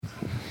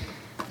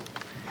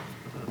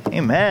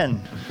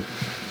Amen.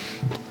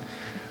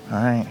 All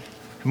right.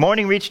 Good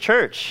morning, Reach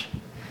Church.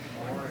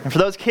 And for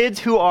those kids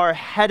who are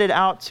headed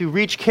out to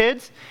Reach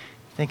Kids,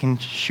 they can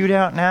shoot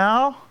out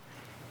now.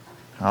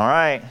 All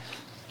right.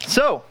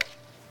 So,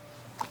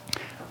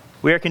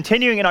 we are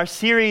continuing in our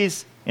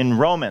series in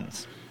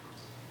Romans.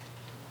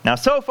 Now,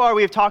 so far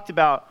we have talked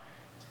about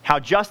how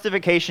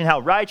justification, how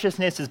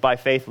righteousness is by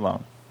faith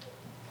alone.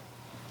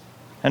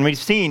 And we've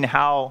seen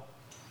how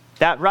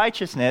that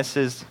righteousness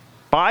is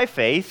by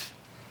faith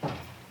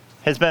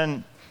has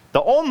been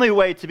the only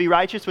way to be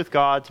righteous with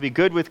God, to be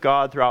good with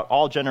God throughout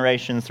all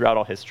generations, throughout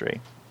all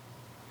history.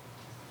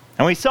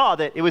 And we saw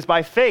that it was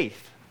by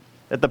faith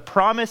that the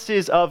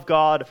promises of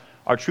God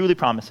are truly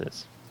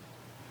promises.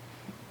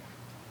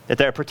 That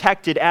they're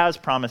protected as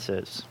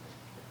promises,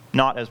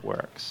 not as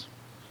works.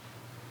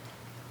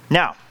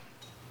 Now,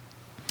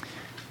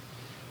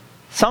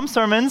 some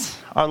sermons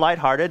are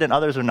lighthearted and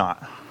others are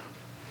not.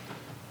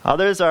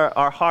 Others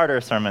are harder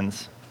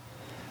sermons.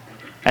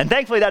 And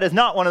thankfully, that is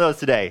not one of those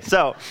today.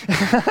 So,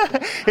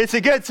 it's a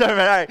good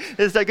sermon. All right,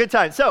 it's a good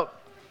time. So,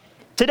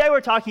 today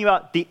we're talking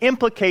about the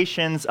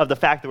implications of the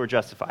fact that we're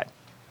justified.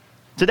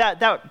 So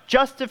that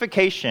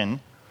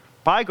justification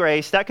by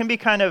grace, that can be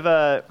kind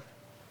of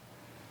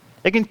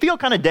it can feel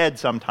kind of dead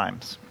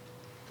sometimes.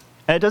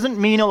 And it doesn't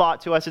mean a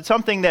lot to us. It's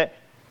something that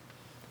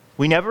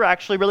we never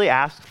actually really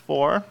asked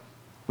for.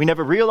 We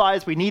never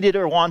realized we needed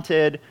or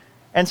wanted.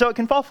 And so it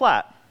can fall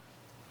flat.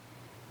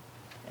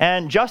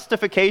 And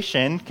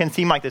justification can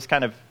seem like this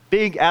kind of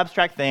big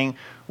abstract thing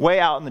way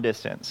out in the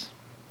distance.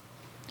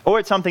 Or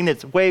it's something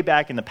that's way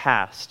back in the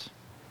past.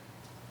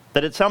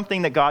 That it's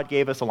something that God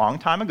gave us a long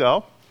time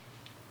ago.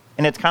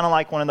 And it's kind of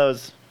like one of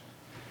those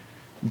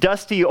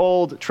dusty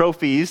old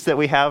trophies that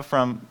we have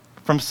from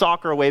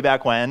soccer way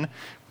back when.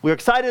 We were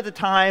excited at the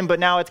time, but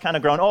now it's kind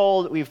of grown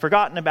old. We've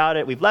forgotten about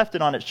it. We've left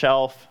it on its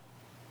shelf.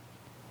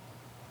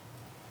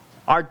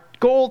 Our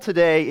goal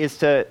today is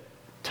to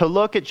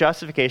look at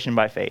justification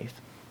by faith.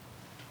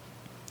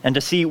 And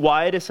to see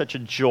why it is such a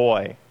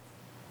joy,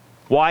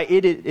 why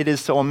it is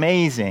so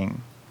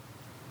amazing,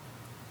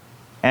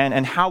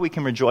 and how we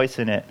can rejoice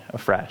in it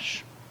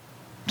afresh.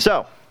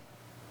 So,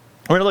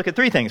 we're going to look at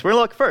three things. We're going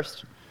to look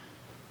first,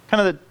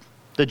 kind of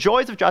the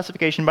joys of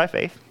justification by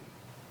faith.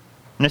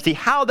 We're going to see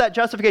how that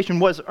justification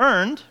was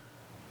earned,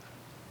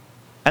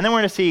 and then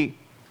we're going to see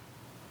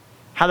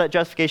how that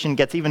justification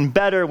gets even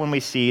better when we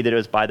see that it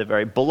was by the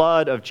very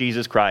blood of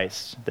Jesus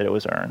Christ that it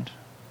was earned.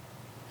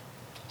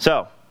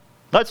 So,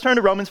 let's turn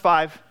to Romans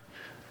 5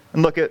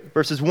 and look at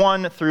verses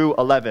 1 through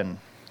 11.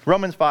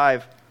 Romans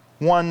 5,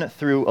 1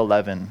 through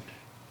 11.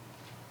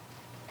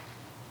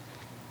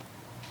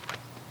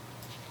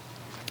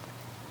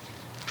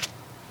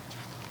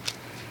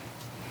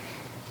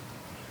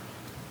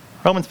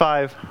 Romans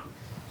 5,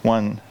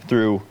 1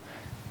 through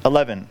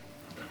 11.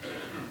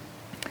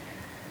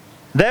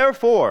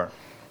 Therefore,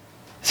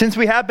 since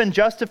we have been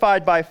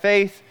justified by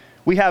faith,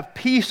 we have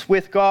peace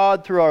with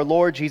God through our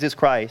Lord Jesus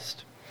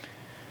Christ.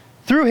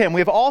 Through him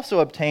we have also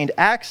obtained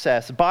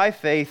access by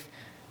faith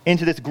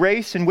into this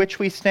grace in which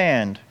we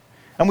stand,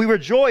 and we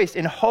rejoice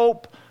in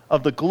hope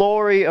of the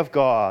glory of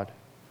God.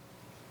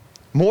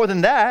 More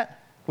than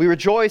that, we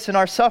rejoice in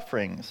our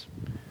sufferings,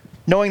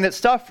 knowing that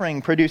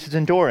suffering produces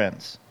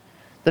endurance,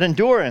 that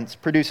endurance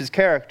produces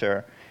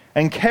character,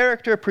 and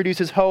character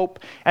produces hope,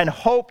 and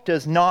hope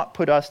does not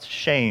put us to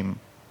shame,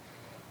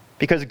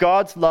 because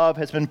God's love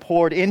has been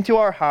poured into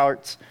our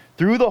hearts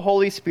through the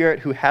Holy Spirit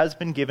who has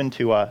been given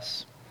to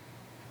us.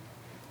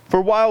 For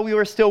while we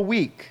were still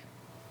weak,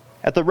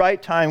 at the right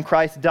time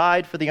Christ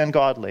died for the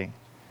ungodly.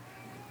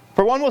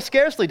 For one will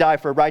scarcely die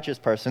for a righteous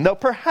person, though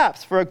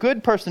perhaps for a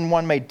good person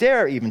one may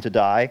dare even to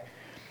die.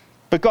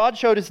 But God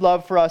showed his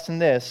love for us in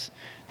this,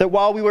 that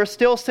while we were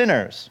still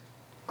sinners,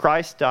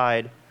 Christ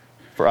died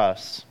for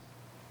us.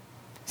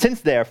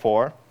 Since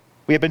therefore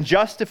we have been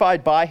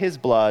justified by his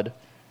blood,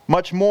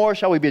 much more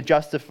shall we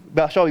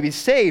be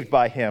saved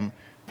by him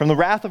from the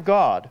wrath of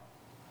God.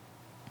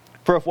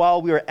 For if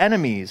while we were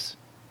enemies,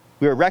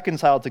 we were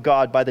reconciled to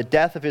God by the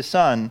death of his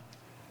Son,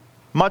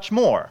 much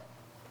more,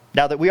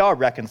 now that we are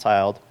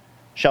reconciled,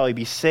 shall we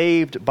be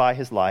saved by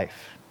his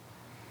life.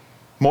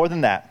 More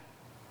than that,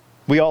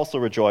 we also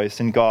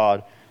rejoice in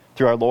God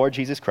through our Lord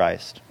Jesus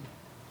Christ,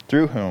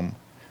 through whom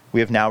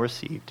we have now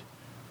received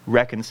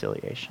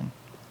reconciliation.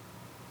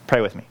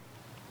 Pray with me.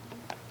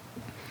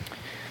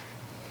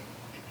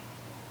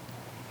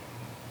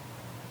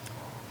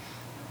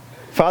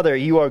 Father,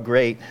 you are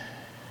great.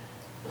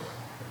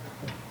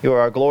 You are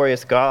our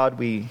glorious God.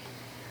 We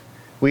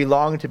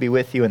long to be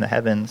with you in the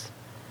heavens,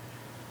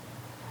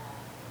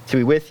 to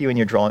be with you in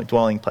your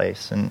dwelling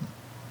place. And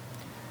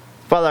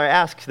Father, I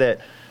ask that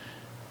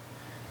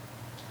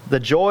the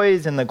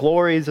joys and the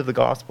glories of the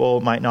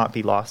gospel might not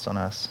be lost on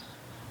us,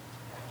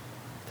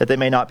 that they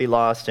may not be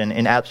lost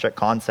in abstract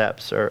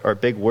concepts or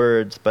big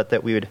words, but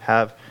that we would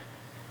have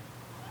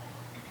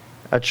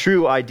a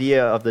true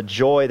idea of the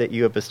joy that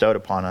you have bestowed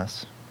upon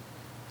us.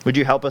 Would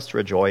you help us to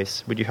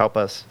rejoice? Would you help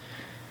us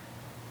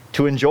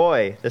to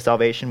enjoy the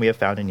salvation we have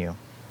found in you?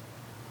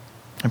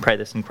 I pray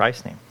this in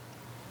Christ's name.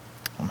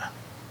 Amen.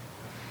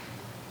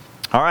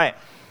 All right.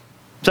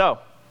 So,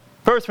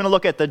 first we're going to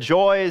look at the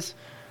joys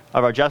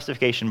of our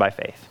justification by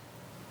faith.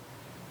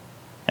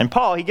 And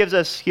Paul, he gives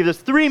us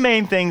three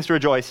main things to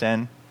rejoice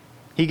in.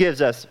 He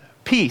gives us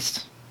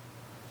peace,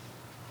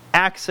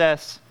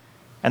 access,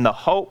 and the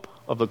hope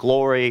of the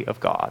glory of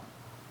God.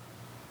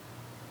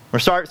 We're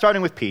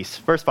starting with peace.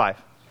 Verse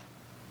 5.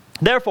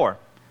 Therefore,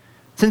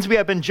 since we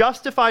have been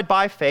justified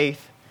by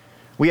faith,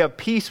 we have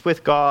peace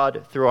with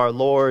God through our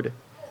Lord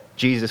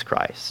Jesus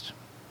Christ.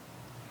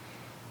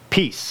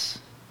 Peace.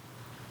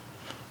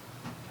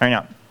 All right,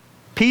 now,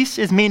 peace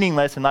is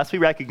meaningless unless we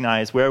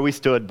recognize where we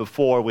stood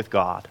before with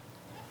God.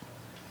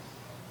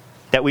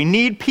 That we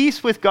need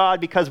peace with God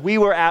because we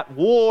were at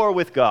war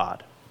with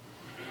God.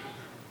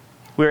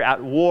 We were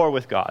at war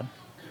with God.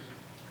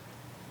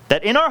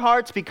 That in our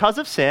hearts, because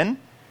of sin,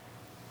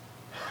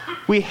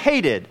 we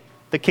hated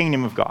the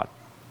kingdom of God.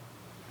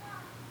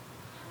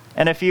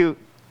 And if you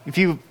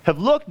have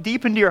looked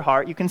deep into your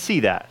heart, you can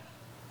see that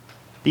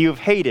you have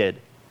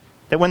hated.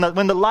 That when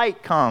the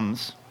light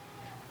comes,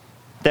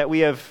 that we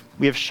have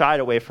shied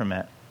away from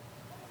it.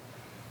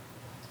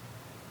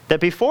 That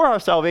before our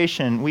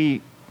salvation,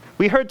 we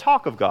heard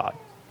talk of God.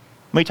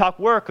 We talked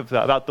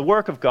about the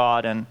work of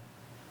God and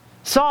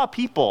saw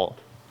people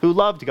who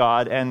loved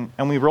God, and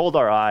we rolled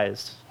our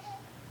eyes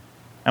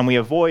and we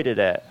avoided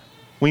it.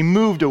 We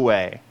moved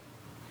away.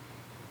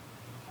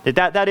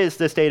 That is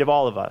the state of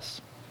all of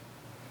us.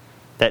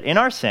 That in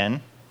our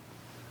sin,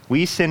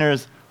 we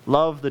sinners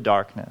love the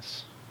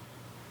darkness.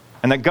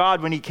 And that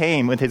God, when he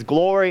came with his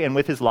glory and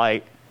with his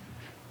light,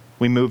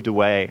 we moved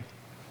away.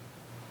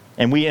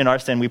 And we, in our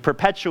sin, we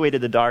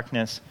perpetuated the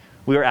darkness.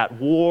 We were at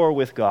war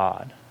with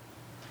God.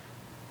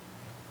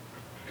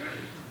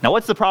 Now,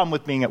 what's the problem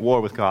with being at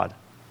war with God?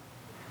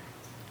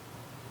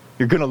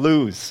 You're going to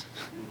lose.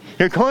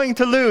 You're going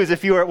to lose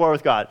if you are at war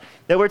with God.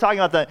 That we're talking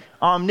about the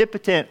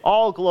omnipotent,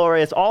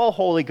 all-glorious,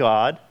 all-holy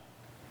God.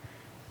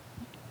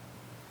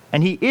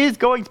 And he is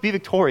going to be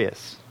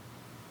victorious.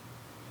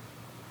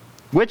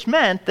 Which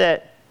meant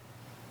that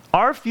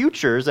our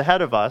futures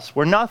ahead of us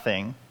were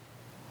nothing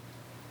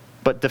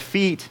but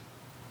defeat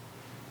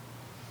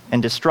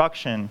and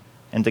destruction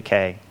and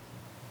decay.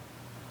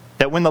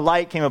 That when the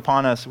light came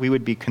upon us, we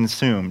would be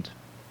consumed.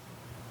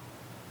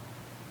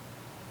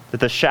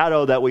 That the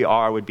shadow that we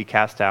are would be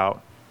cast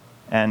out,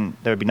 and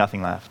there would be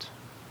nothing left.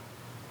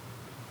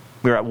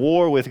 We are at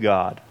war with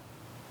God.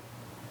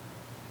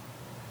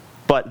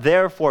 But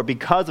therefore,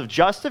 because of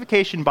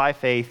justification by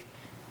faith,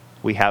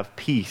 we have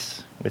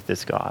peace with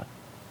this God.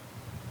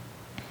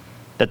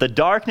 That the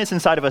darkness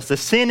inside of us, the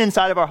sin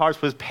inside of our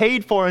hearts was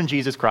paid for in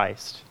Jesus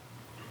Christ.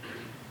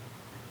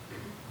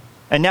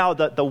 And now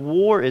the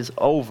war is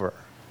over.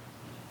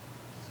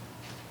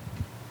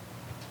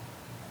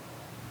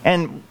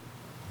 And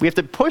we have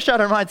to push out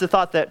our minds the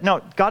thought that,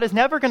 no, God is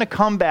never going to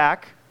come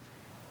back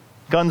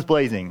guns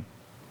blazing.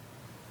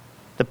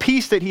 The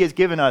peace that he has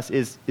given us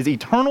is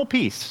eternal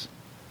peace.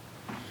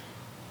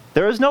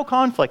 There is no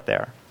conflict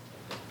there.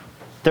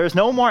 There is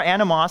no more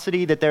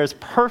animosity, that there is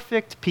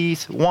perfect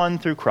peace won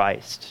through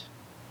Christ.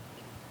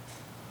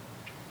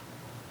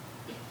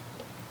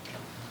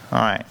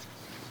 All right.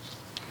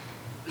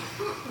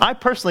 I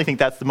personally think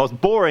that's the most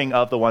boring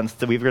of the ones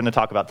that we're going to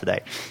talk about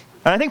today.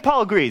 And I think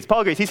Paul agrees.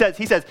 He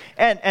says,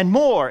 and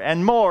more,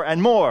 and more,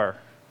 and more.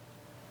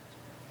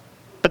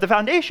 But the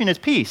foundation is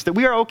peace, that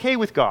we are okay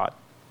with God.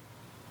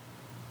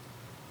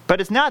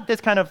 But it's not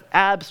this kind of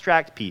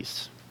abstract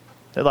peace.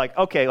 They're like,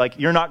 okay, like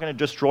you're not going to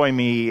destroy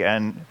me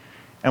and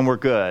we're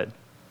good.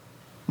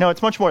 No,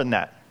 it's much more than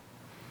that.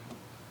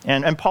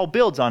 And Paul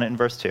builds on it in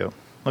verse 2.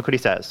 Look what he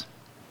says.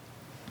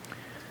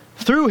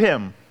 Through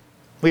him,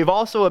 we have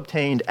also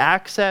obtained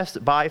access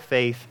by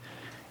faith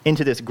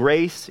into this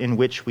grace in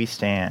which we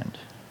stand.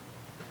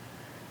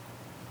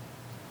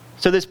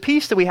 So this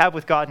peace that we have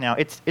with God now,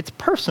 it's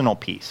personal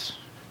peace.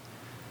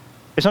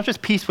 It's not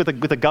just peace with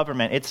the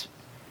government.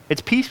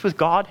 It's peace with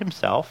God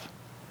himself.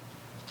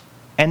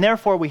 And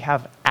therefore we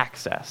have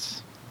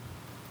access.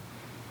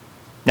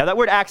 Now that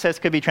word access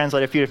could be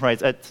translated a few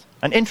different ways. It's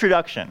an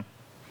introduction,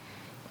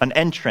 an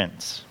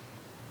entrance.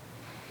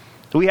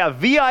 So we have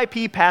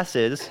VIP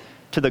passes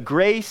to the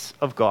grace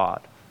of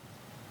God.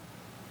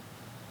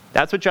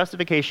 That's what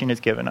justification has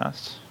given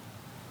us.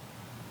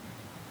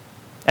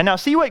 And now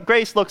see what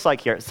grace looks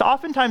like here. So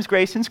oftentimes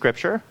grace in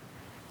Scripture,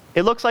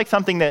 it looks like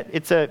something that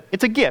it's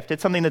a gift.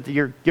 It's something that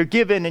you're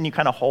given and you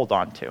kind of hold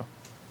on to.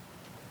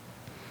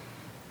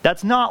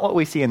 That's not what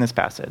we see in this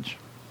passage.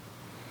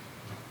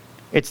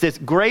 It's this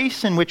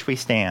grace in which we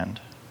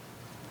stand.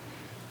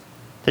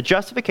 The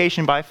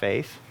justification by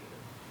faith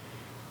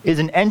is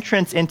an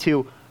entrance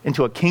into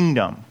a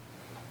kingdom,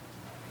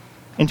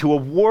 into a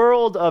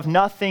world of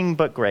nothing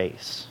but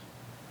grace.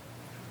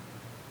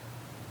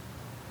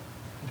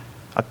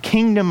 A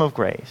kingdom of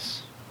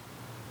grace.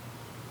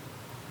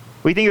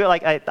 We think of it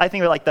like, I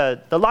think of it like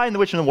the Lion, the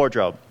Witch, and the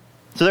Wardrobe.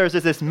 So there's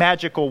this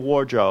magical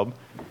wardrobe,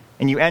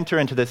 and you enter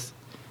into this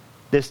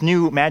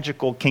new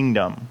magical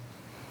kingdom.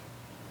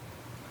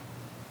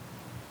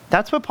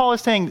 That's what Paul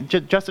is saying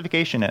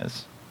justification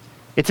is.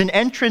 It's an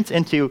entrance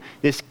into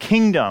this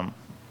kingdom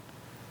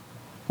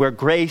where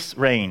grace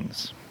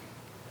reigns,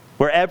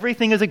 where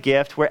everything is a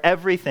gift, where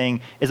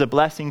everything is a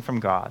blessing from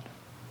God.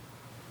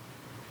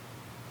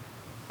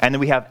 And then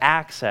we have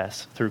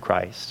access through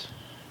Christ.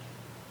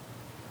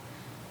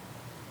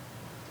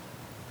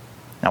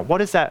 Now, what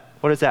does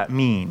that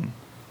mean?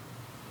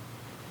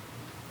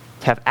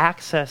 To have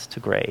access to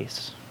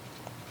grace.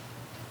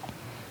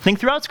 I think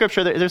throughout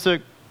Scripture, there's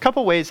a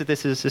couple ways that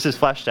this is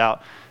fleshed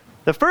out.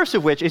 The first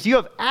of which is you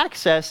have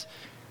access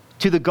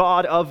to the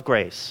God of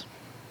grace.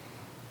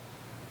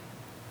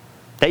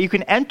 That you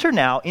can enter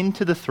now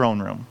into the throne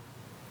room.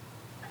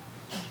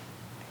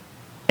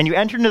 And you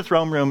enter into the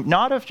throne room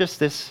not of just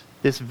this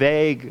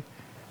vague,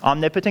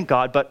 omnipotent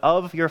God, but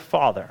of your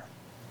Father.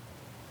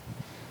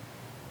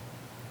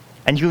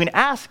 And you can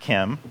ask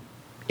him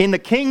in the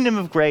kingdom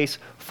of grace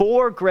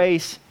for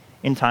grace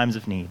in times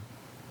of need.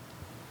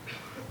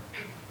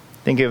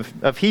 Think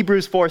of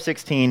Hebrews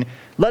 4:16.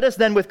 Let us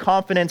then with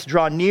confidence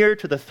draw near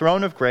to the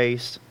throne of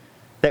grace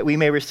that we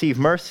may receive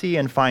mercy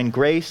and find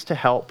grace to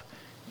help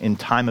in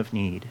time of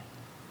need.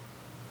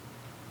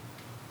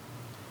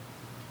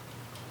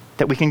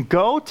 That we can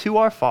go to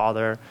our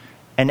Father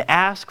and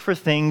ask for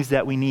things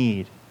that we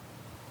need.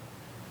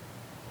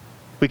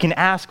 We can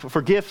ask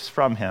for gifts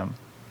from him.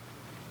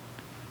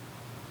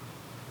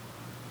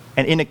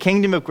 And in a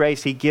kingdom of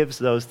grace, he gives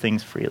those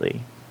things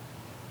freely.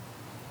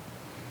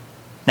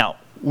 Now,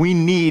 we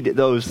need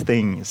those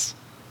things.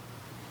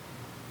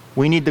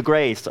 We need the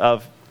grace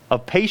of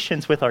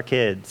patience with our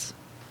kids,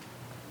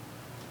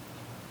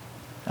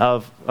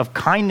 of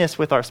kindness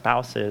with our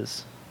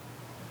spouses,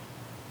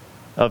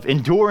 of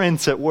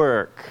endurance at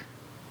work.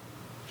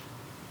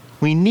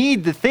 We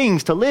need the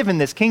things to live in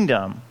this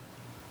kingdom.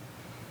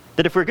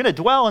 That if we're going to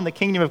dwell in the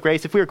kingdom of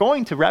grace, if we're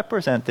going to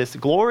represent this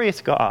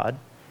glorious God,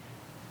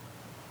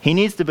 he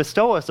needs to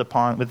bestow us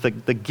upon with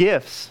the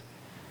gifts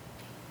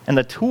and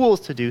the tools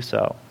to do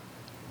so.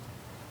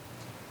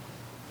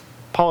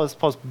 Paul's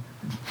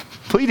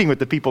pleading with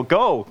the people,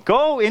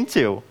 go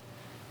into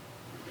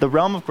the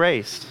realm of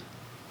grace.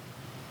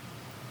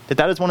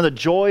 That is one of the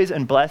joys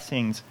and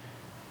blessings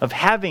of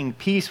having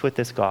peace with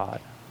this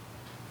God.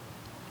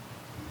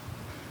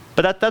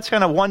 But that's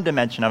kind of one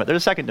dimension of it.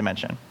 There's a second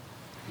dimension.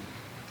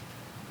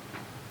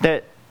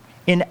 That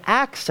in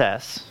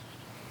access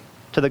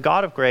to the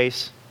God of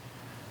grace,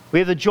 we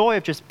have the joy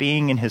of just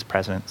being in his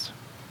presence.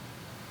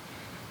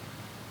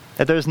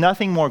 That there's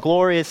nothing more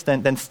glorious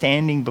than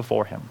standing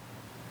before him.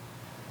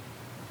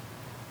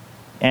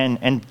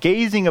 And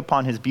gazing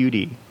upon his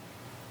beauty.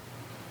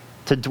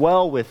 To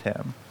dwell with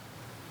him.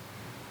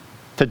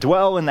 To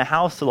dwell in the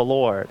house of the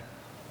Lord.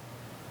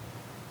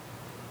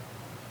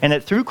 And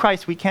that through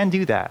Christ we can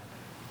do that.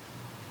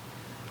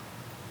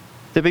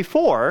 That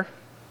before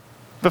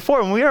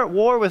when we were at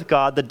war with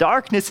God, the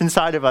darkness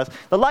inside of us,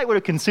 the light would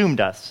have consumed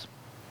us.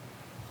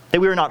 That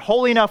we were not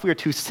holy enough, we were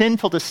too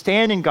sinful to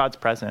stand in God's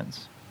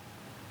presence.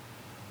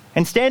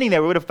 And standing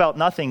there, we would have felt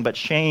nothing but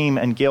shame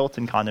and guilt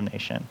and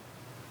condemnation.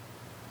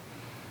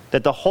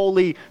 That the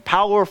holy,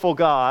 powerful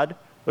God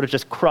would have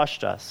just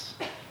crushed us.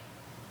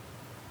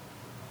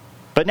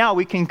 But now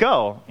we can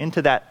go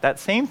into that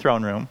same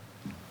throne room,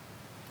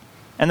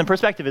 and the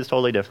perspective is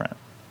totally different.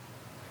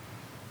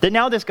 That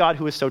now this God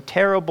who is so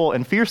terrible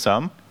and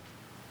fearsome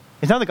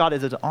is now the God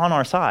that is on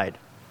our side.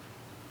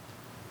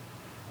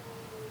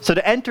 So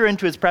to enter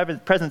into his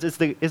presence is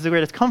the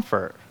greatest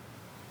comfort.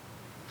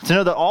 To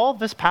know that all of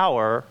his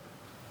power,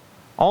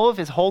 all of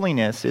his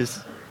holiness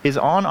is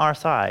on our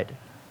side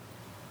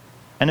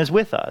and is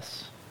with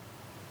us.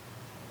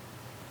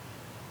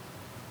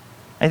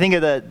 I think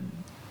of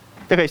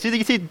so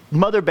you see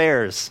mother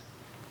bears.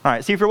 All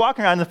right, so if you're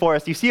walking around in the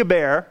forest, you see a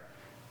bear,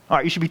 all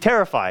right, you should be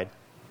terrified.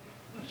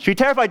 You should be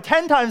terrified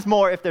 10 times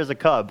more if there's a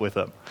cub with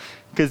them.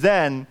 Because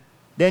then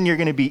you're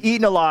going to be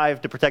eaten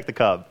alive to protect the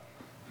cub.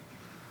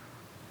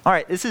 All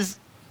right,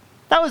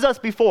 that was us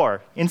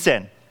before in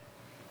sin.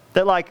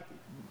 That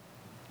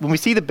when we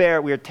see the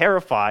bear, we are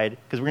terrified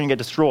because we're going to get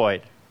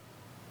destroyed.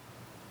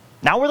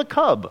 Now we're the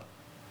cub.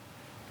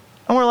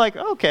 And we're like,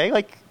 okay,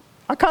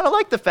 I kind of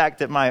like the fact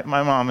that my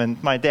mom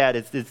and my dad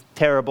is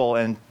terrible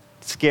and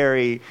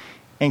scary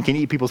and can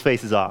eat people's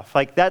faces off.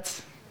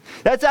 That's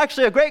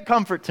actually a great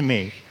comfort to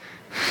me.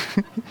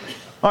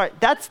 All right,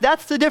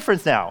 that's the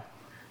difference now.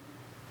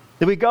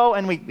 That we go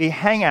and we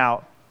hang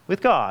out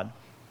with God.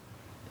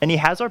 And he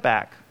has our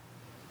back.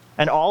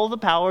 And all of the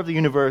power of the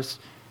universe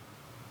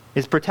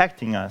is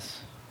protecting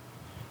us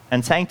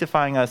and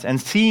sanctifying us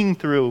and seeing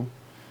through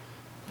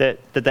that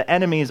the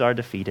enemies are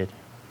defeated.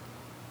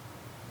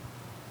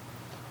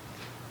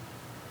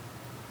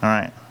 All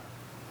right.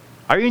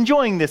 Are you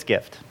enjoying this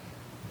gift?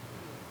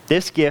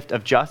 This gift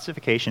of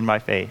justification by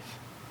faith?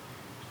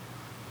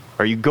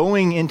 Are you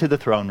going into the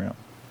throne room?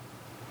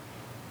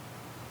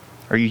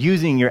 Are you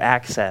using your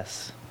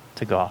access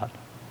to God?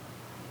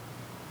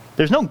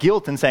 There's no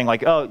guilt in saying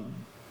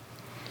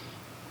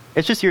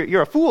it's just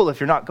you're a fool if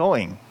you're not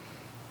going.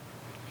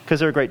 Because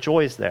there are great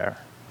joys there.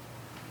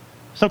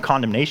 There's no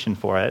condemnation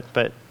for it,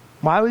 but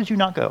why would you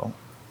not go?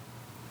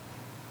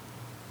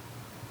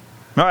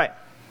 All right.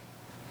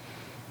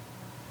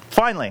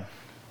 Finally,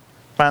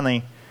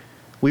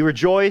 we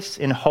rejoice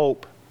in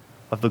hope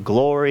of the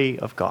glory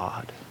of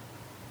God.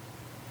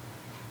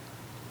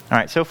 All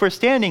right, so if we're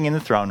standing in the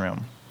throne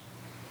room,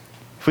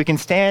 if we can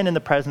stand in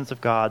the presence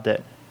of God,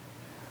 that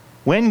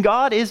when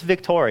God is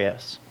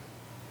victorious,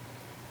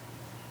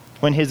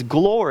 when his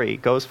glory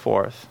goes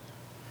forth,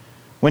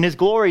 when his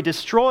glory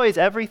destroys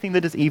everything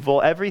that is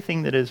evil,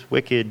 everything that is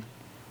wicked,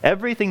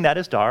 everything that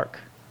is dark,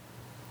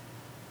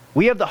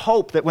 we have the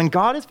hope that when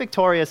God is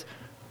victorious,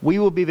 we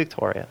will be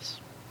victorious.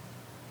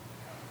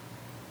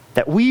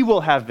 That we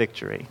will have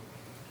victory.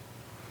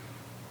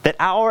 That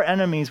our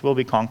enemies will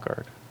be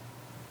conquered.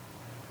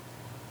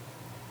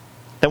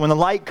 That when the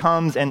light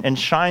comes and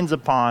shines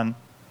upon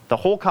the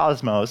whole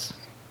cosmos,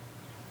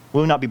 we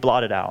will not be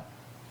blotted out.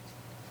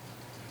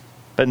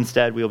 But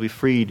instead, we will be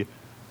freed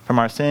from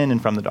our sin and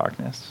from the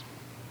darkness.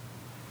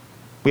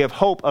 We have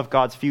hope of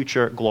God's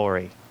future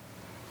glory.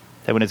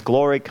 That when his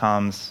glory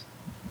comes,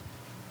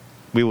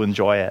 we will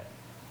enjoy it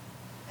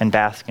and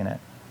bask in it.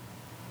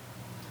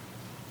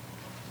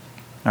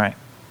 All right.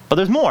 But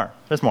there's more.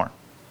 There's more.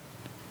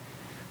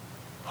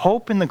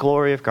 Hope in the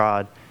glory of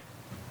God.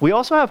 We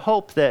also have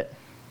hope that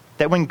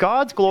when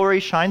God's glory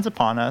shines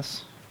upon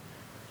us,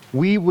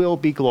 we will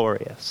be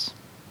glorious.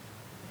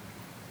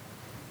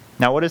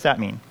 Now, what does that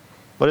mean?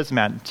 What does it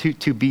mean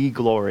to be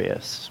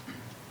glorious?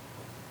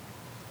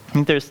 I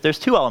think there's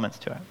two elements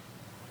to it.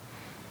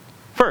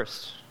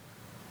 First,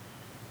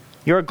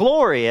 you're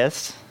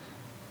glorious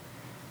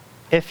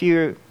if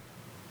you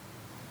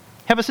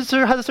has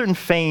a certain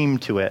fame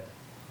to it.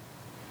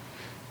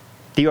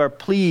 That you are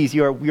pleased,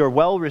 you are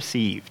well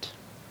received.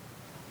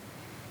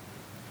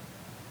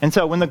 And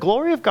so when the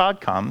glory of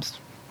God comes,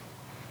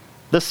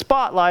 the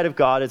spotlight of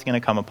God is going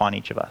to come upon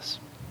each of us.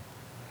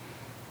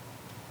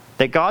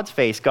 That God's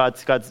face,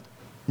 God's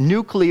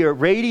nuclear,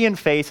 radiant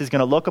face is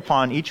going to look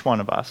upon each one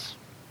of us.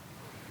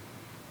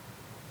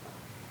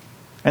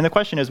 And the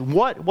question is,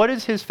 what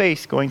is his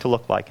face going to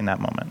look like in that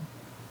moment?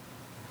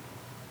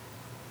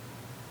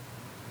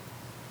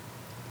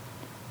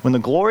 When the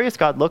glorious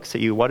God looks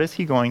at you, what is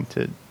he going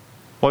to see?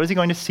 What is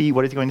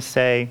he going to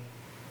say?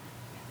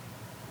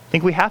 I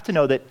think we have to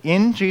know that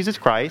in Jesus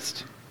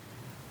Christ,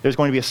 there's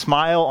going to be a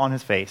smile on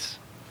his face.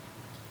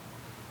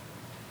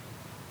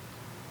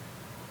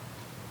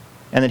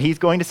 And that he's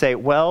going to say,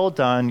 "Well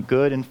done,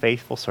 good and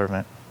faithful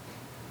servant."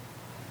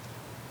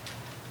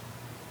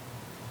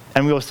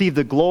 And we will receive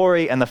the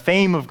glory and the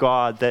fame of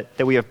God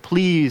that we have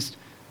pleased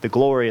the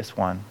glorious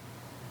one.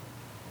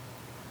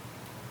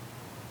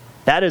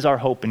 That is our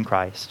hope in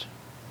Christ.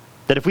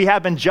 That if we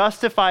have been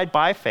justified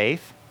by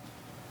faith,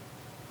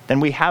 then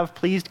we have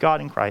pleased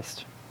God in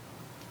Christ.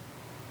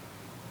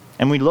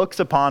 And when he looks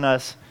upon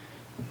us,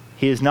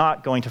 he is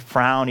not going to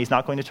frown. He's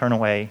not going to turn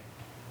away.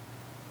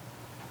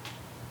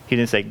 He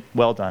didn't say,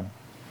 "Well done."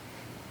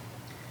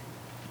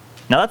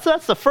 Now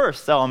that's the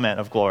first element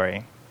of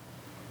glory.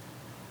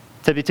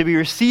 To be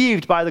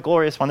received by the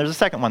glorious one. There's a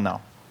second one,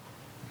 though.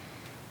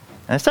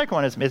 And the second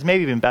one is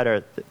maybe even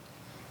better.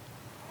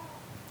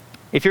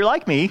 If you're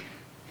like me,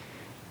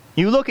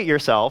 you look at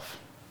yourself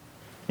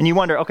and you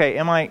wonder, okay,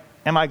 am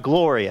I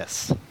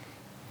glorious?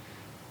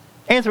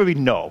 Answer would be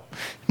no.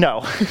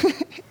 No.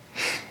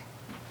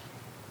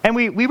 And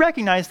we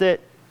recognize that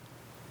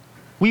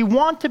we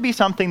want to be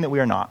something that we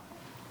are not.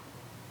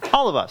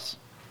 All of us.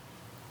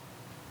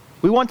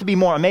 We want to be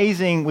more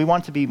amazing. We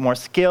want to be more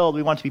skilled.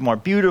 We want to be more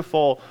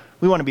beautiful.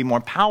 We want to be more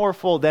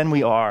powerful than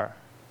we are.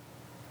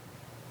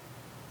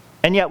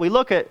 And yet we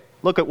look at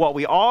what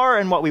we are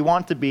and what we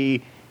want to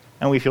be,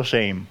 and we feel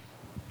shame.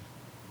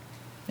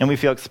 And we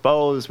feel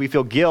exposed. We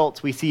feel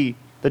guilt. We see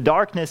the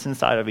darkness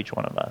inside of each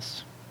one of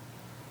us.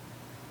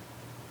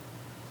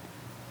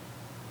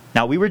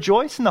 Now we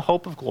rejoice in the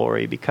hope of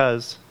glory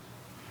because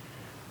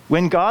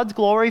when God's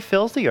glory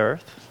fills the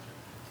earth,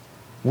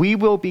 we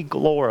will be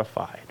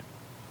glorified.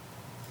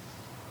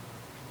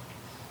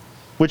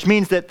 Which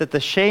means that the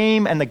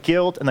shame and the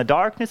guilt and the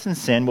darkness and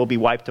sin will be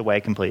wiped away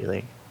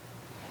completely.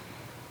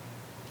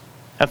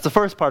 That's the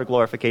first part of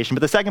glorification.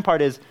 But the second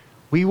part is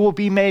we will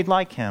be made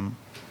like him.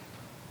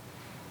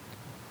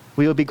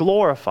 We will be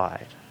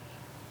glorified.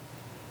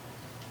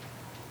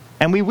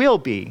 And we will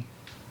be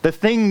the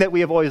thing that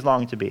we have always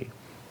longed to be.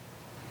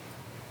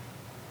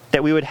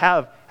 That we would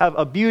have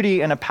a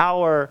beauty and a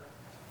power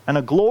and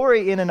a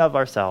glory in and of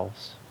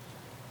ourselves.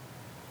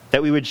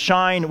 That we would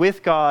shine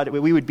with God.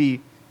 We'd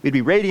be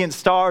radiant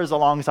stars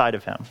alongside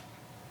of him.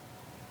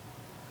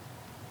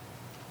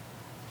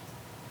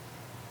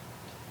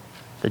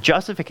 The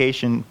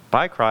justification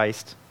by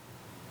Christ,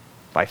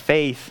 by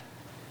faith,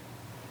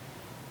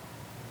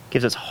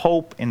 gives us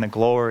hope in the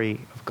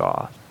glory of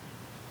God.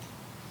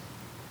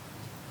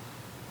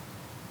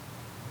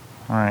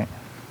 All right.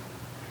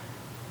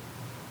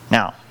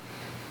 Now,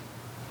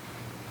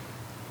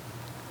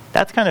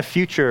 that's kind of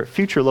future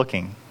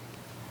looking.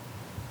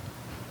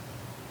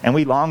 And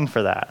we long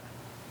for that.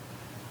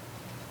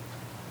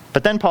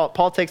 But then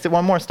Paul takes it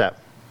one more step.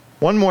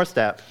 One more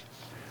step.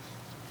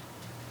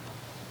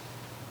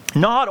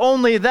 Not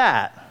only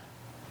that,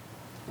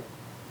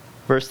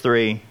 Verse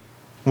 3,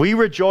 we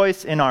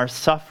rejoice in our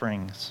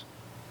sufferings.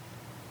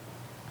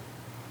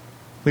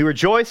 We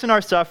rejoice in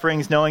our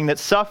sufferings, knowing that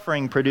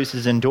suffering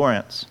produces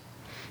endurance.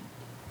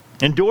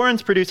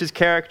 Endurance produces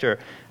character,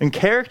 and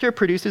character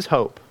produces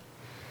hope.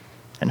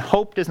 And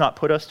hope does not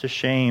put us to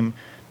shame,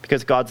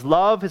 because God's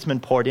love has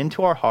been poured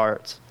into our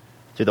hearts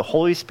through the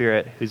Holy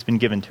Spirit who's been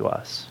given to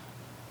us.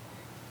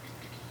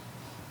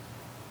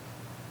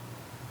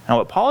 Now,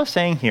 what Paul is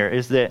saying here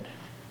is that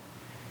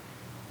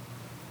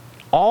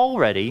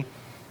already,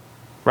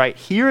 right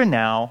here and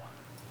now,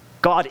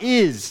 God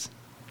is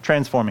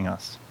transforming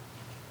us.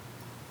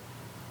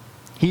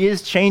 He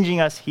is changing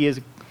us. He is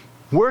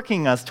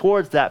working us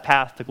towards that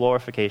path to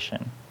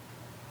glorification.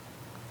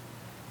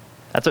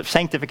 That's what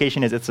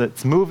sanctification is.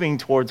 It's moving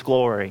towards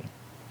glory.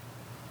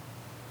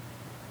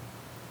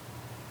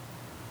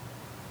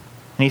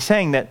 And he's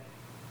saying that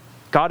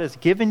God has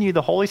given you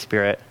the Holy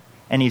Spirit,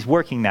 and he's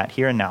working that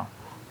here and now.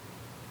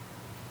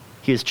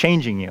 He is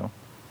changing you.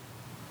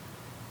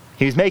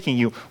 He's making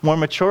you more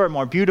mature,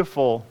 more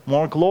beautiful,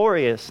 more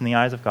glorious in the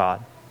eyes of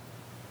God.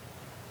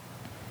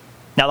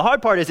 Now, the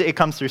hard part is that it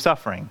comes through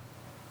suffering.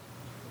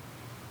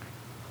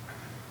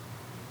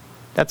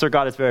 That's where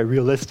God is very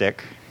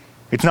realistic.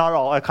 It's not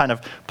all a kind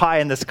of pie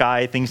in the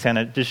sky, things kind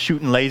of just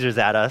shooting lasers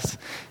at us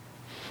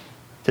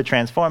to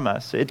transform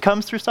us. It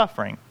comes through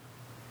suffering.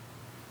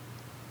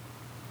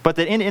 But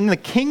that in the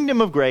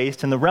kingdom of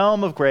grace, in the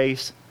realm of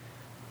grace,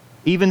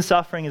 even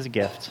suffering is a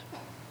gift.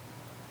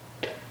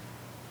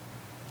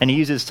 And he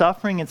uses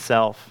suffering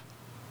itself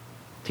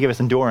to give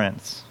us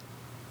endurance,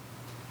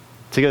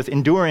 to give us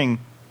enduring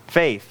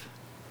faith,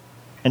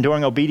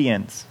 enduring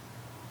obedience,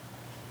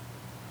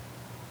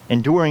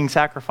 enduring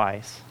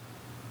sacrifice.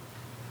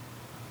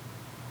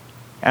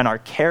 And our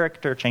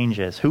character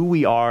changes. Who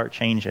we are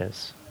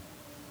changes.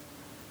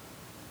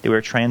 That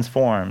we're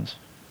transformed.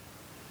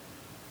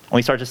 And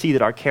we start to see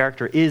that our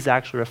character is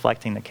actually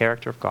reflecting the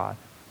character of God.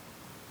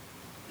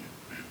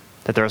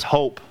 That there's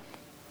hope.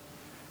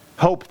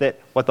 Hope that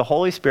what the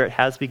Holy Spirit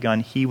has begun,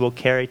 he will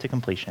carry to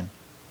completion.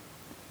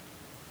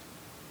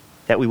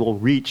 That we will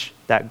reach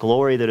that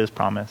glory that is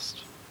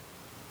promised.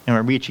 And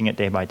we're reaching it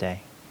day by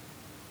day.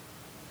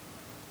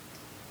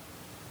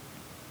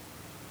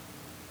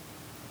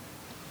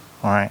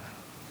 All right.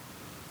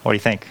 What do you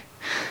think?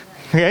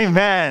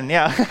 Amen.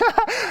 Yeah.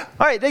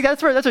 All right.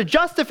 That's a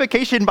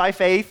justification by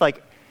faith.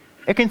 Like,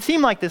 it can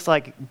seem like this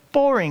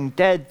boring,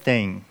 dead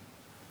thing.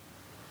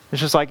 It's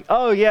just like,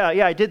 oh yeah,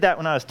 I did that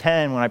when I was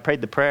 10 when I prayed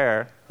the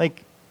prayer.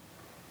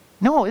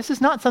 No, this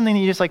is not something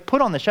that you just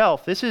put on the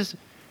shelf. This is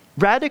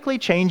radically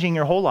changing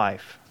your whole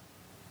life.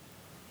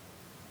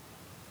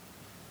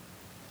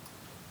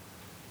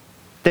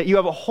 That you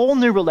have a whole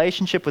new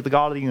relationship with the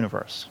God of the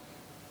universe.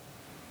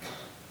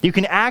 You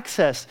can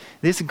access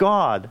this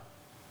God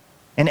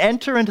and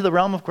enter into the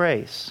realm of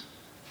grace.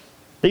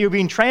 That you're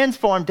being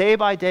transformed day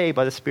by day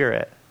by the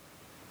Spirit.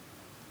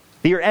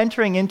 That you're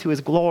entering into his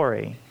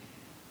glory.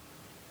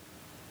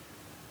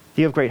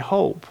 That you have great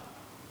hope.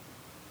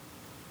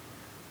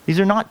 These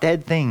are not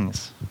dead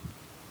things.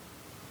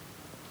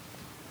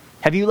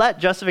 Have you let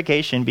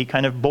justification be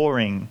kind of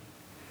boring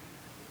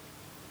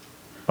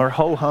or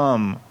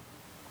ho-hum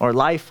or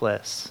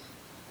lifeless?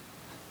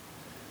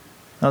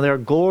 No, there are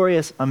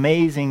glorious,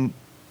 amazing,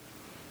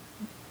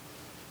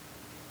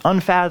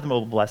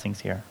 unfathomable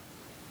blessings here.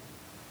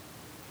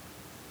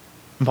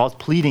 And Paul's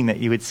pleading that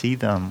you would see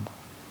them.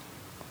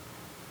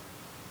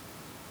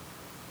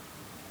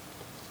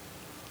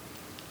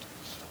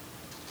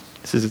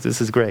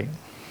 This is great.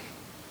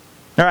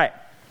 All right.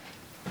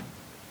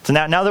 So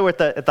now that we're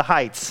at the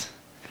heights,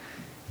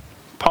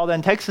 Paul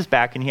then takes us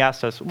back and he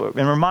asks us and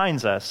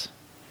reminds us,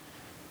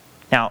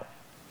 now,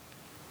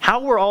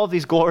 how were all of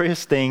these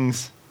glorious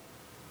things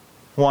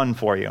won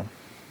for you?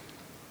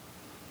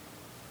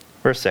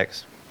 Verse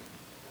 6.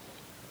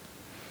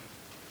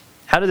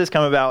 How did this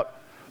come about?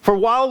 For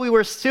while we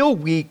were still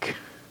weak,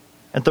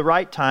 at the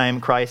right time,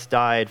 Christ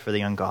died for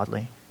the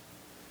ungodly.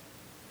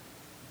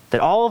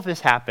 That all of this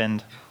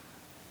happened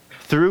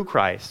through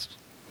Christ,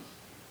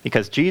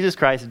 because Jesus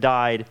Christ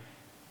died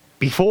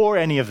before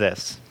any of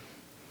this,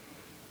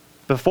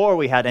 before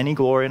we had any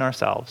glory in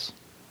ourselves,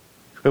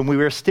 when we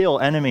were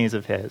still enemies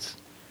of his,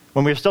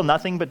 when we were still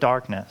nothing but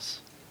darkness.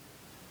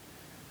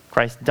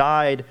 Christ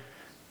died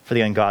for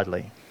the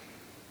ungodly.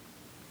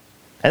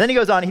 And then he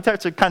goes on, he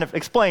starts to kind of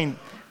explain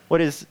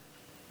what is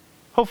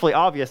hopefully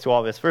obvious to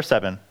all of us. Verse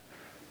 7.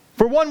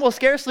 For one will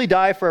scarcely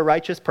die for a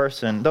righteous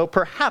person, though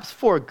perhaps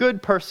for a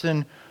good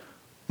person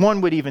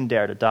one would even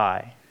dare to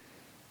die.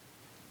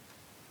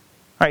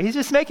 All right, he's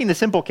just making the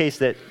simple case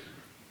that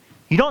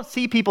you don't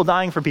see people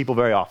dying for people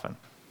very often.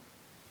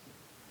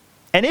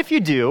 And if you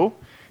do,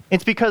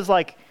 it's because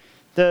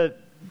the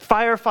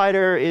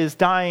firefighter is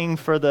dying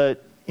for the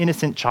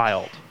innocent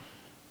child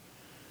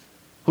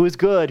who is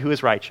good, who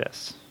is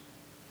righteous.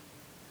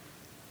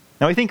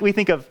 Now we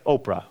think of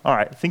Oprah. All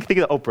right, think of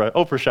the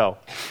Oprah show.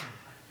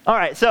 All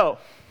right, so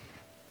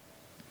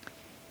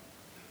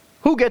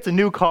who gets a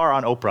new car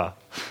on Oprah?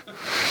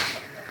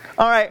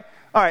 All right.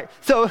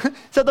 So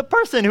the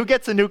person who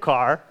gets a new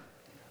car,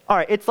 all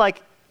right, it's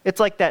like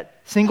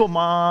that single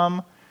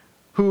mom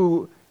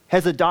who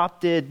has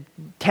adopted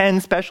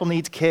 10 special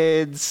needs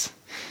kids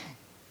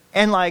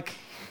and like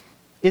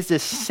is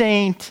this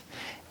saint,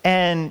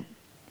 and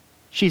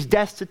she's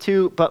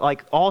destitute, but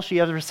like all she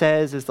ever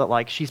says is that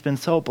like she's been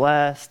so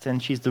blessed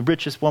and she's the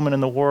richest woman in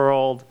the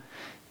world.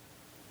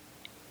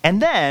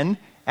 And then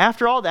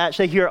after all that,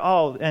 they hear,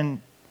 oh, and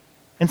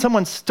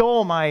someone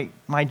stole my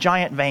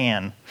giant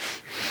van.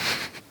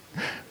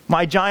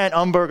 My giant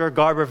Umberger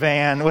Garber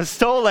van was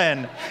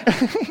stolen.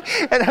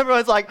 And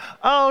everyone's like,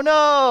 oh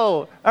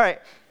no. All right.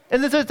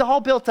 And it's all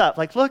built up.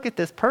 Like, look at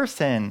this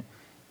person.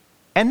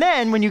 And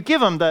then when you give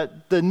them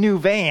the new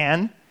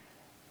van,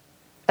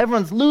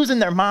 everyone's losing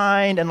their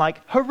mind and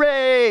like,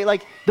 hooray,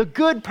 like the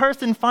good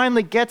person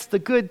finally gets the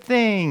good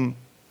thing.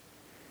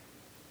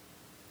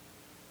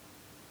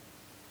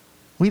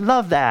 We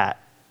love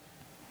that.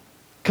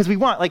 Because we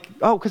want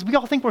because we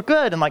all think we're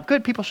good and like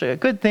good people should get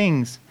good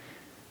things.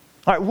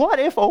 All right, what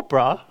if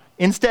Oprah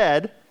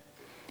instead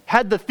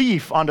had the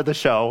thief onto the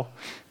show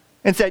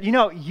and said,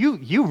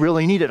 you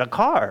really needed a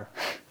car.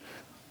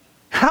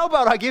 How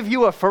about I give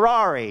you a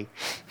Ferrari?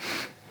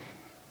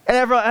 And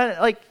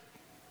everyone,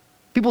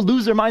 people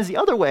lose their minds the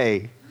other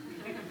way.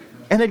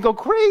 And they'd go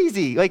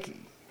crazy. Like,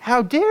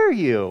 how dare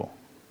you? All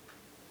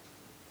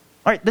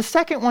right, the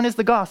second one is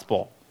the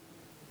gospel.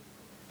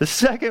 The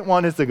second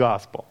one is the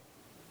gospel.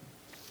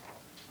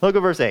 Look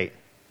at verse 8.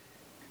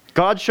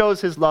 God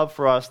shows his love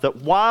for us that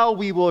while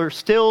we were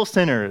still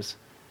sinners,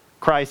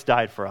 Christ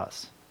died for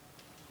us.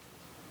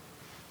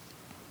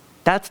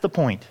 That's the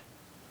point.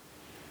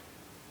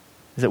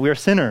 Is that we are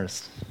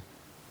sinners.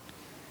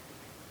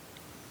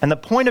 And the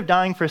point of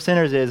dying for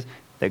sinners is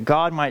that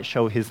God might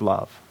show his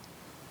love.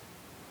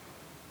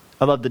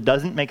 A love that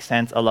doesn't make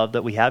sense, a love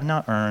that we have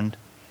not earned.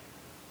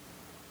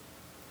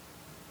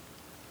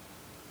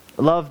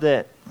 A love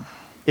that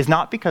is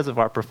not because of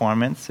our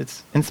performance,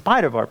 it's in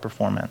spite of our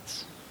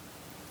performance.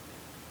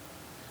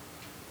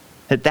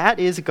 That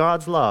is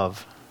God's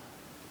love.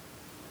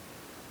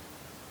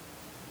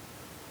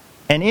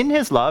 And in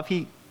his love,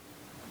 he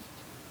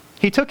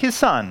took his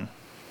son,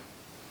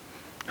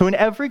 who in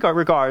every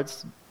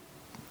regards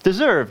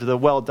deserved the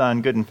well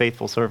done, good and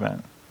faithful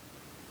servant,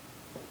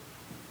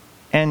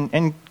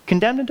 and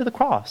condemned him to the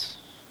cross.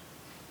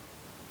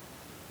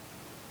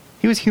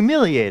 He was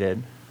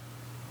humiliated.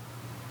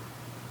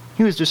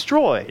 He was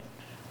destroyed.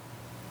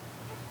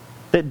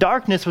 That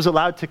darkness was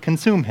allowed to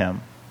consume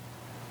him.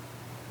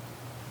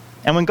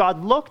 And when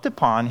God looked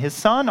upon his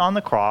son on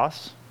the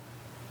cross,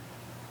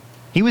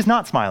 he was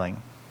not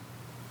smiling.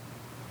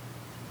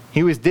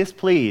 He was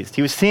displeased.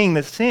 He was seeing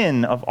the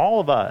sin of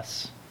all of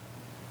us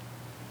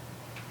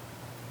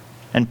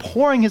and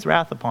pouring his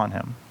wrath upon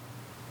him.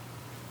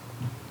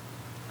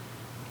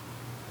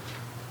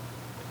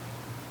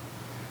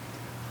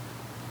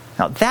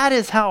 Now that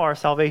is how our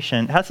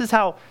salvation, this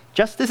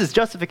is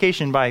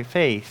justification by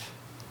faith.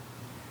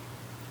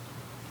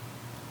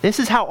 This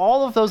is how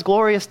all of those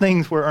glorious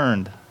things were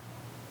earned.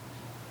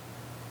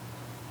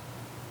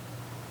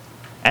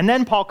 And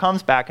then Paul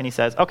comes back and he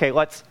says, okay,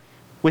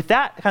 with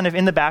that kind of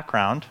in the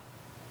background,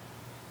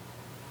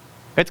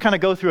 let's kind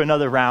of go through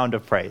another round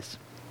of praise.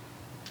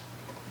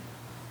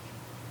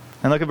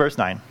 And look at verse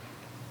 9.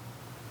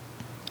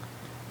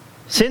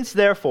 Since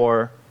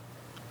therefore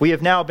we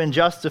have now been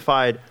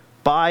justified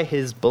by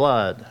his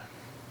blood.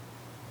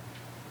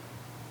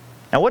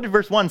 Now what did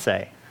verse 1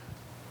 say?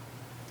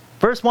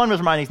 Verse 1 was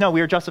reminding us, no,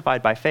 we are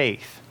justified by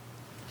faith.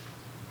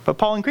 But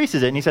Paul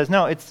increases it and he says,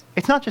 no, it's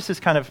not just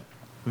this kind of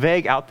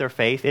vague out there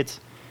faith. It's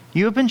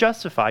you have been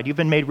justified. You've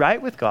been made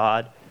right with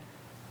God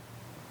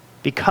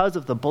because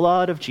of the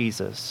blood of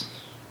Jesus,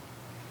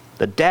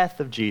 the death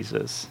of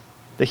Jesus,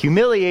 the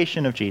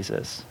humiliation of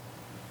Jesus.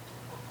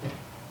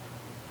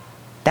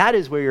 That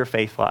is where your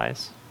faith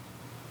lies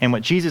and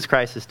what Jesus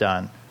Christ has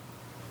done.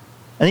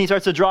 And then he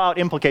starts to draw out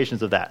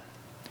implications of that.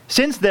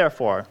 Since,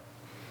 therefore,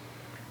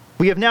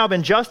 we have now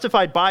been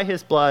justified by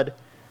his blood,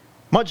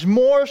 much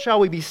more shall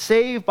we be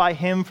saved by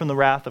him from the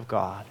wrath of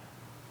God.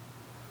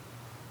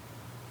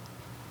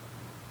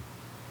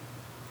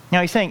 Now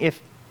he's saying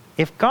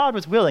if God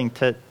was willing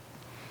to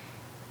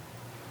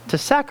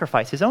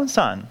sacrifice his own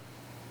son,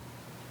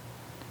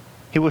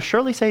 he will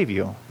surely save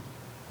you.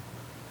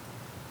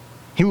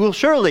 He will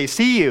surely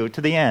see you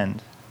to the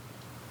end.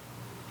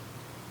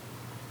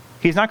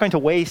 He's not going to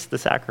waste the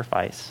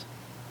sacrifice.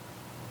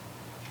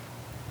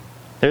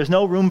 There's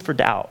no room for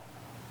doubt.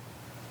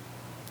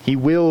 He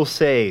will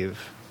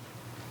save.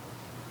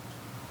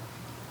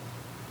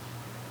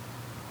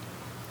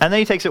 And then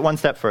he takes it one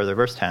step further,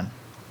 verse 10.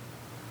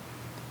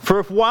 For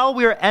if while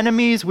we are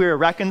enemies, we are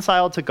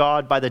reconciled to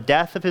God by the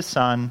death of his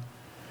Son,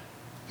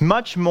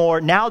 much more,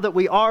 now that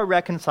we are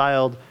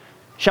reconciled,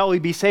 shall we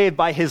be saved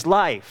by his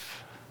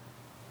life.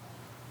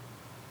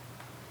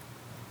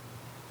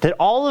 That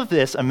all of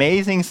this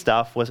amazing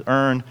stuff was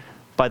earned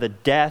by the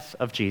death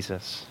of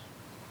Jesus,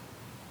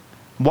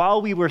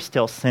 while we were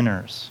still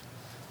sinners.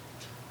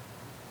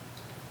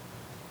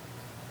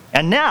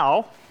 And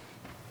now,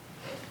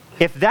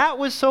 if that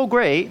was so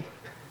great,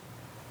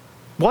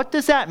 What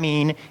does that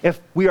mean if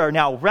we are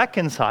now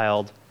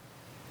reconciled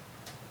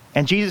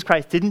and Jesus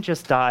Christ didn't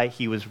just die,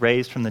 he was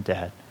raised from the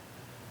dead?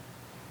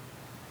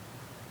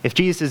 If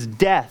Jesus'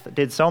 death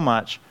did so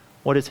much,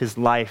 what is his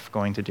life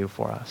going to do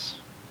for us?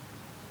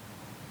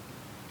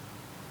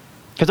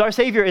 Because our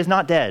Savior is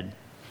not dead.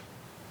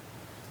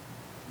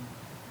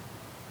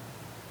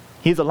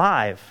 He's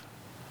alive.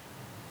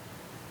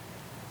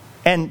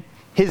 And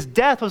his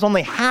death was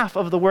only half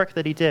of the work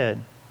that he did.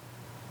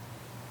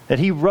 That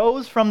he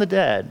rose from the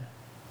dead.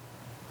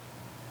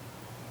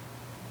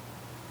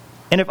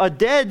 And if a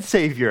dead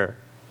Savior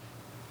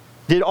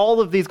did all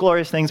of these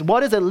glorious things,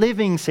 what is a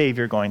living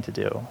Savior going to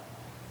do?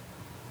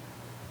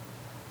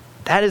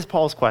 That is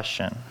Paul's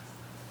question.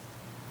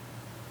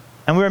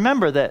 And we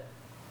remember that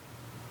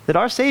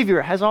our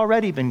Savior has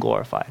already been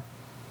glorified.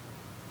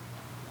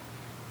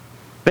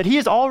 But he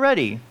is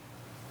already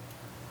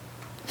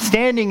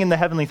standing in the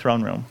heavenly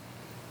throne room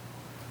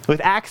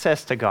with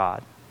access to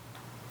God.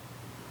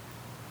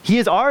 He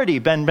has already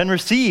been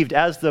received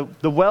as the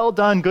well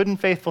done, good and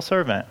faithful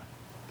servant.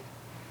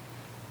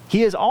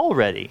 He has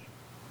already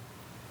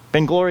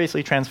been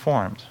gloriously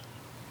transformed.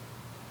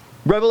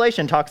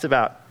 Revelation talks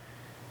about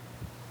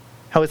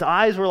how his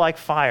eyes were like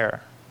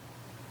fire,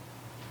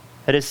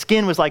 that his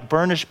skin was like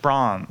burnished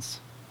bronze,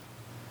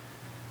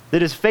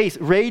 that his face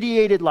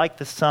radiated like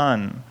the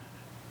sun,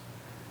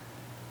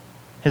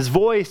 his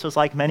voice was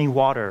like many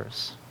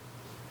waters.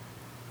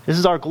 This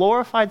is our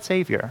glorified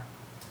Savior.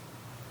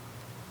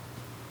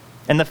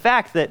 And the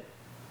fact that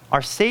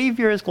our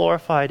Savior is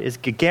glorified is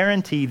a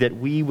guarantee that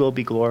we will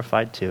be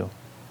glorified too.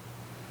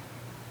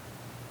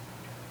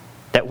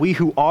 That we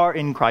who are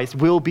in Christ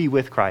will be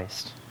with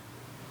Christ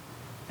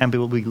and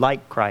will be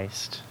like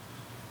Christ.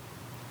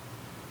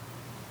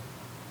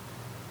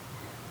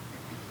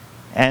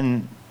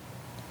 And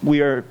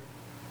we are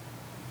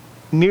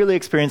merely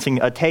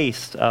experiencing a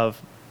taste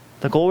of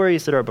the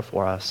glories that are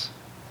before us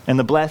and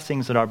the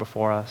blessings that are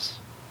before us.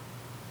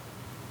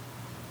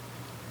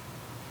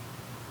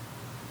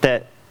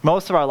 That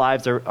most of our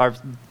lives are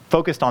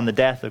focused on the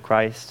death of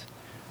Christ,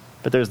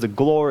 but there's the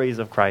glories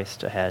of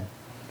Christ ahead.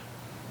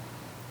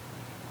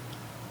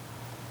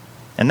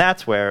 And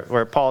that's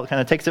where Paul kind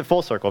of takes it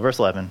full circle. Verse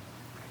 11.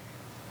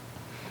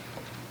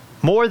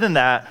 More than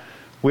that,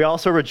 we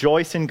also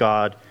rejoice in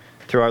God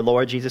through our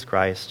Lord Jesus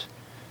Christ,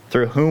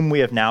 through whom we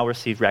have now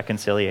received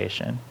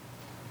reconciliation.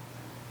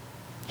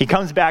 He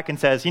comes back and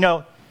says,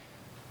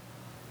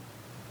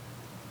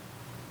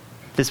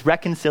 this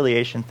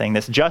reconciliation thing,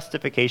 this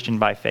justification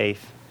by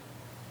faith,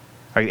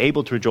 are you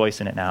able to rejoice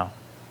in it now?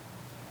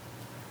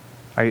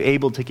 Are you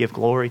able to give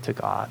glory to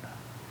God?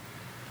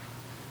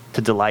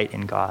 To delight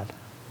in God?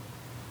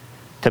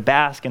 To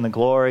bask in the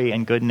glory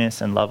and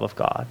goodness and love of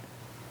God?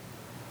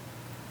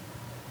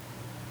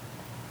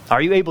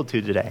 Are you able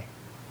to today?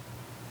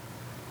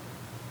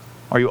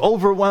 Are you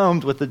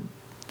overwhelmed with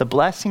the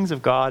blessings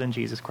of God in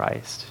Jesus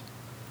Christ?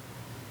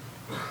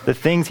 The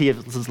things he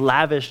has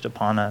lavished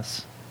upon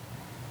us.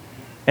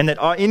 And that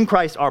in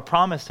Christ are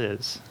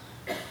promises.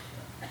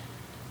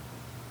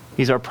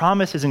 These are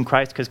promises in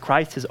Christ because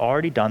Christ has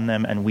already done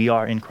them and we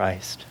are in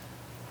Christ.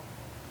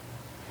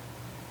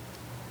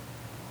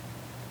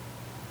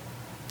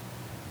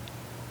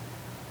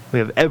 We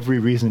have every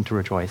reason to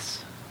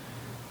rejoice.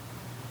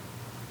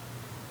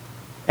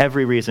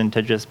 Every reason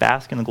to just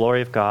bask in the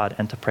glory of God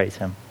and to praise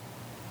him.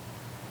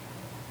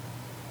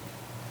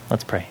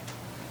 Let's pray.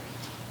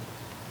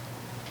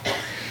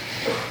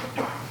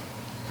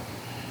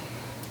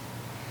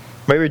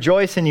 We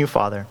rejoice in you,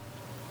 Father.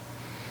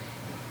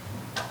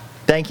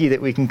 Thank you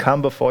that we can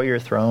come before your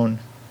throne.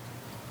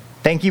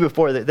 Thank you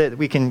that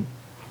we can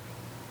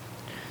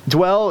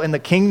dwell in the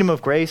kingdom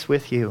of grace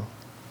with you.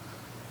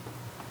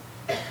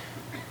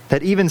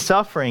 That even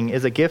suffering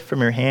is a gift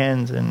from your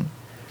hands. And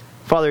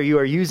Father, you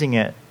are using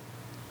it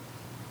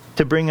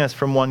to bring us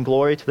from one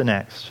glory to the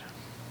next.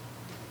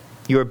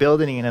 You are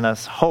building in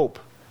us hope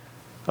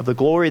of the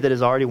glory that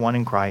is already won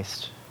in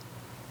Christ.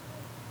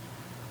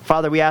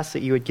 Father, we ask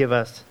that you would give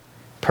us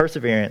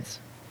perseverance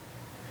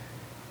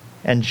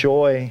and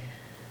joy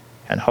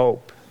and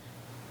hope.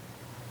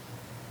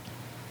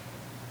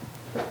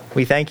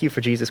 We thank you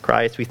for Jesus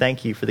Christ. We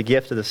thank you for the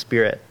gift of the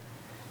Spirit,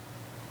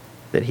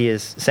 that he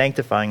is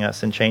sanctifying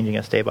us and changing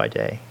us day by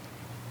day.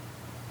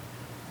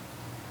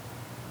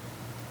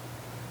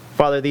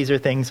 Father, these are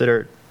things that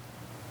are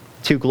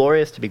too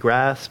glorious to be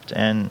grasped.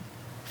 And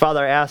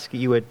Father, I ask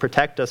you would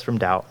protect us from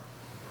doubt.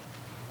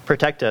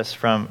 Protect us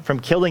from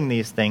killing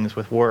these things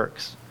with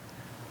works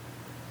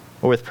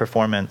or with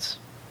performance,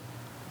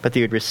 but that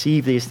you would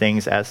receive these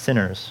things as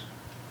sinners.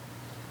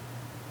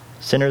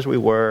 Sinners we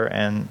were,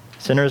 and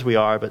sinners we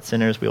are, but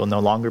sinners we will no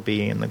longer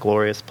be in the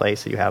glorious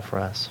place that you have for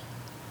us.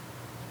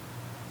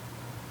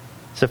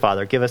 So,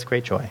 Father, give us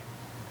great joy.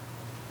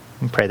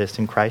 We pray this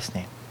in Christ's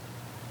name.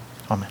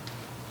 Amen.